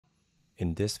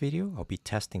In this video, I'll be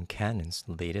testing Canon's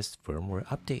latest firmware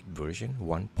update version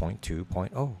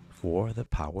 1.2.0 for the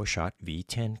PowerShot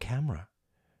V10 camera.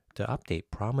 The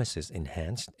update promises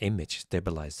enhanced image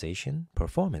stabilization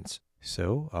performance,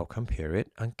 so I'll compare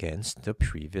it against the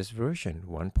previous version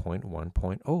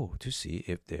 1.1.0 to see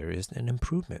if there is an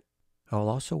improvement. I'll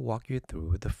also walk you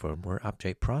through the firmware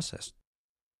update process.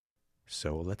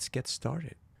 So let's get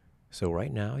started. So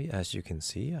right now, as you can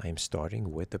see, I'm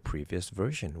starting with the previous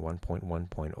version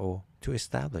 1.1.0 to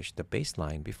establish the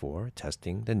baseline before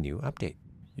testing the new update.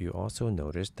 You also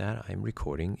notice that I'm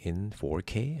recording in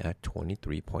 4K at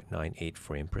 23.98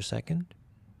 frames per second.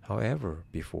 However,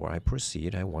 before I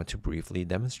proceed, I want to briefly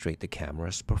demonstrate the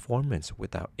camera's performance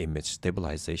without image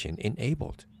stabilization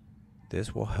enabled.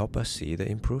 This will help us see the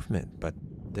improvement, but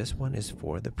this one is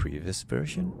for the previous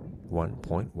version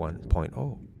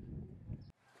 1.1.0.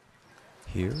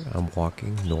 Here I'm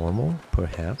walking normal,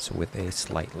 perhaps with a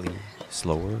slightly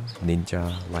slower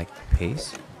ninja-like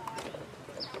pace.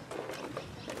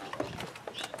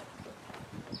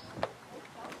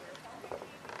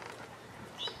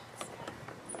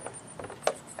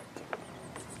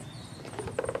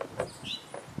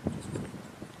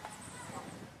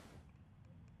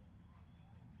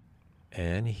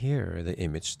 And here the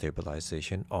image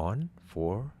stabilization on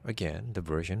for, again, the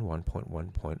version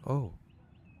 1.1.0.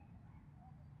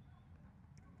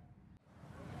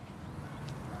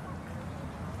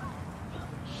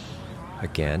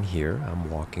 Again, here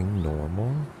I'm walking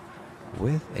normal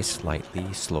with a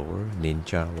slightly slower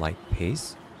ninja-like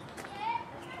pace.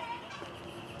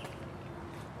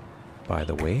 By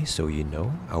the way, so you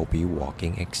know, I'll be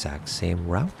walking exact same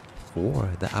route for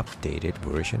the updated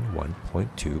version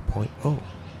 1.2.0.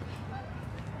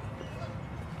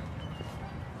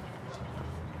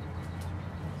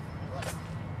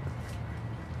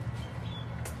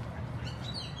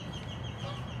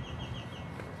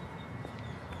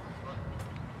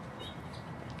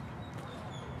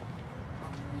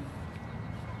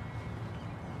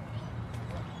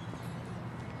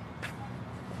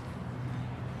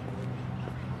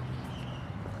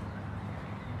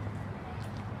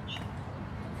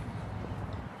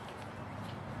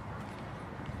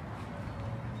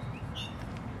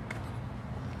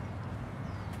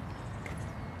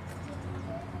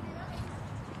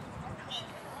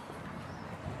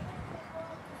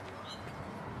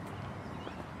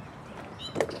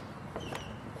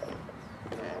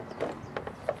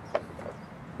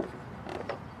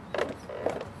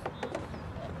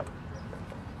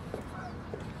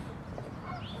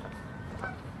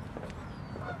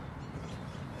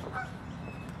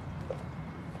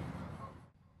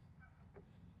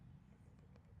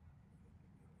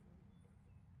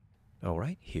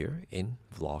 Alright, here in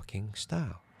vlogging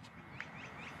style.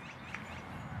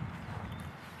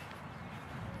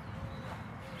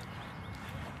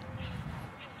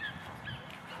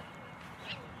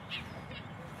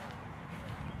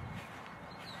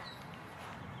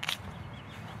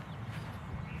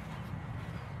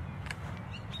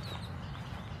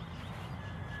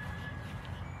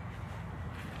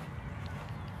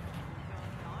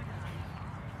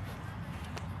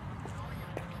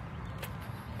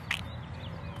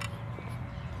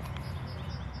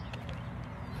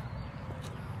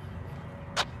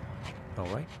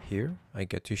 Alright, here I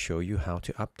get to show you how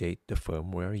to update the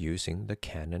firmware using the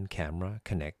Canon Camera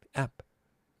Connect app.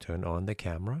 Turn on the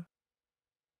camera,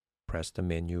 press the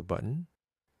menu button.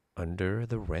 Under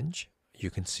the wrench, you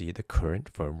can see the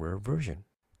current firmware version.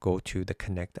 Go to the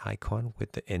connect icon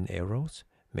with the N arrows,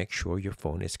 make sure your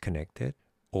phone is connected,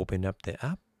 open up the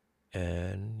app,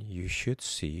 and you should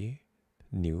see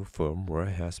new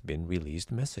firmware has been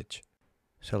released message.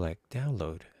 Select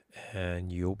download,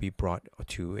 and you'll be brought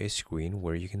to a screen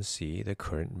where you can see the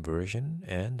current version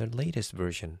and the latest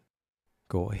version.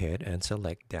 Go ahead and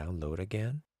select download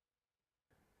again.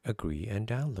 Agree and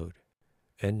download.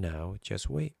 And now just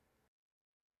wait.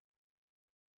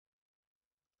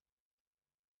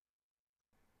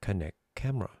 Connect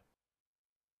camera.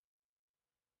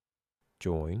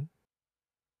 Join.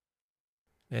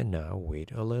 And now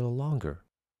wait a little longer.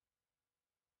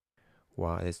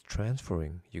 While it's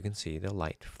transferring, you can see the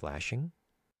light flashing.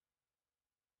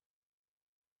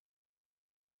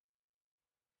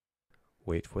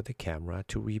 Wait for the camera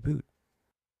to reboot.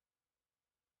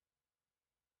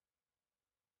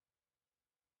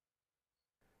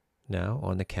 Now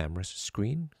on the camera's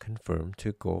screen, confirm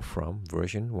to go from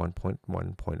version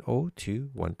 1.1.0 to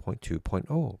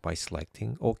 1.2.0 by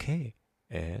selecting OK,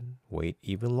 and wait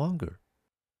even longer.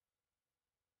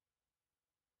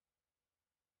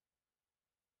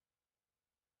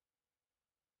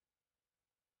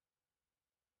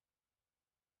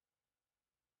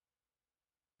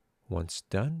 Once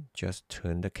done, just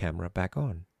turn the camera back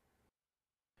on.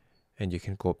 And you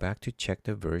can go back to check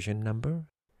the version number.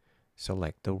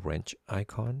 Select the wrench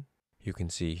icon. You can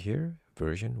see here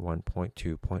version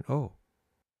 1.2.0.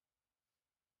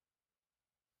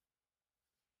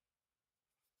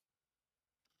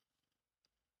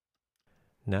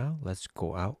 Now let's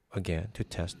go out again to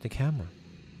test the camera.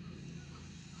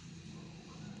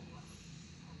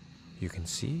 You can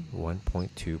see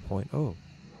 1.2.0.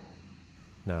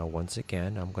 Now once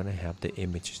again, I'm going to have the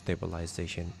image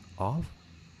stabilization off.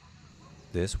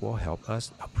 This will help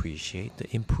us appreciate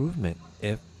the improvement,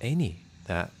 if any,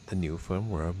 that the new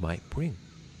firmware might bring.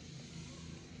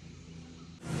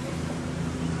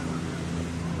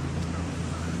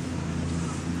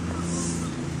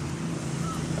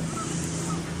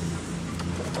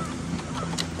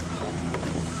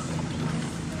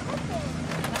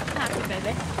 Happy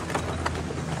baby.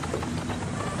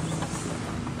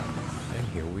 And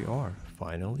here we are,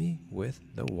 finally with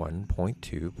the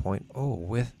 1.2.0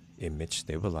 with image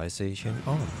stabilization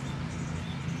on.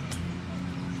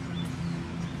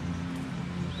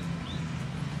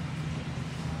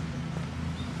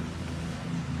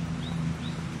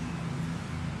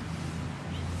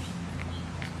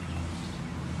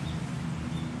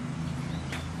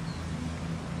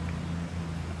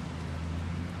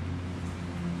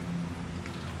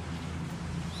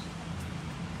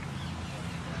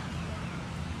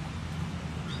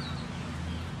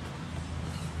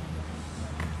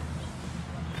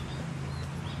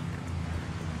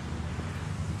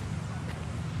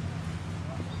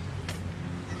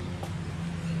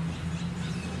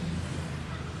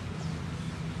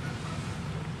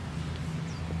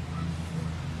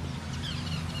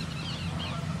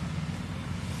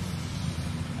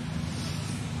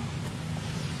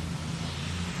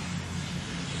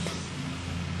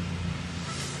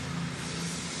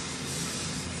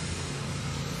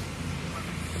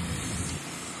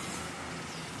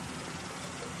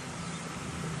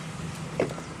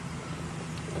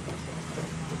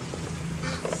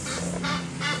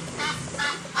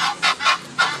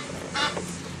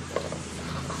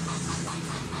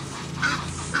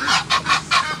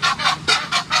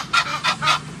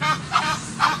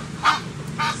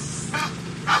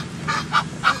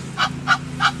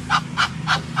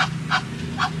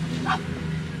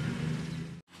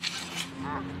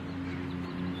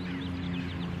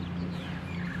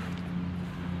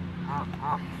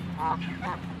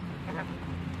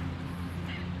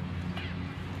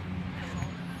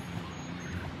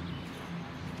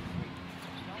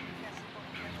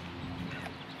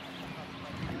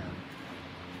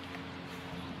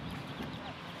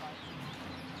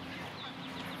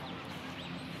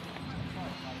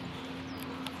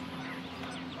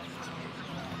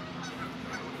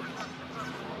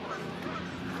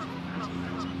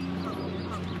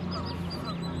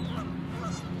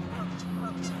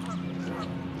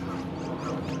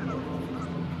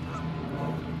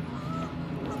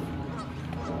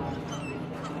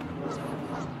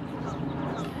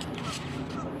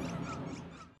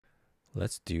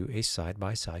 Let's do a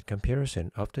side-by-side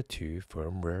comparison of the two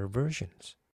firmware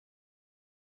versions.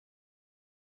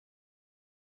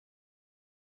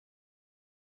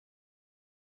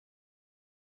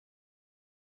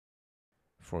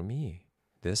 For me,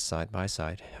 this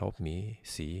side-by-side helped me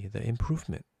see the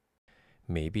improvement.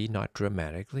 Maybe not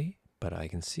dramatically, but I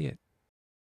can see it.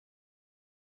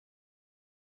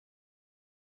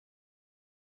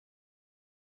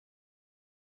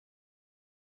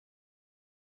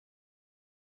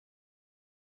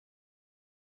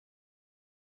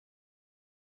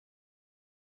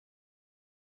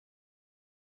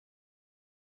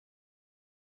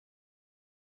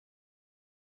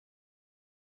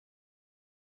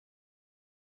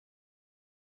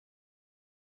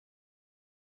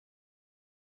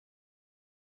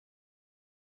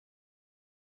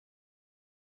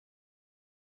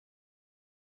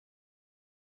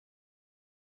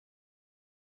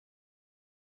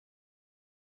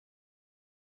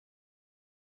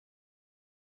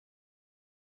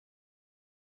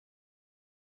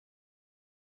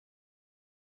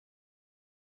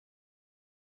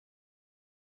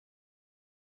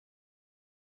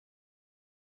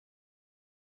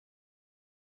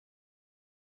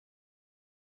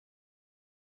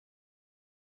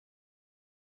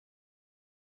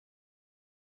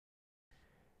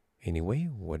 Anyway,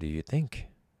 what do you think?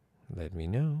 Let me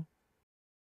know.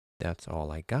 That's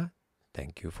all I got.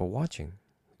 Thank you for watching.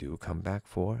 Do come back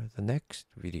for the next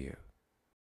video.